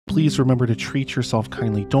Please remember to treat yourself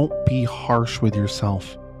kindly. Don't be harsh with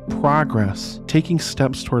yourself. Progress, taking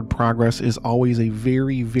steps toward progress, is always a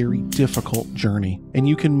very, very difficult journey. And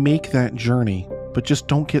you can make that journey, but just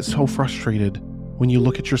don't get so frustrated when you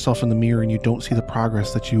look at yourself in the mirror and you don't see the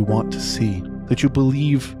progress that you want to see, that you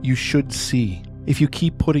believe you should see. If you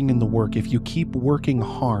keep putting in the work, if you keep working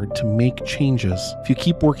hard to make changes, if you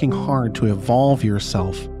keep working hard to evolve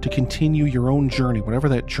yourself, to continue your own journey, whatever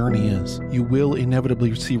that journey is, you will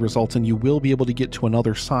inevitably see results, and you will be able to get to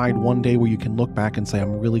another side one day where you can look back and say,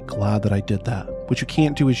 I'm really glad that I did that. What you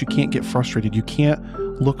can't do is you can't get frustrated. You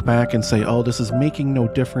can't look back and say, oh, this is making no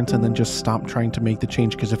difference, and then just stop trying to make the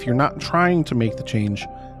change, because if you're not trying to make the change,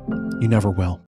 you never will.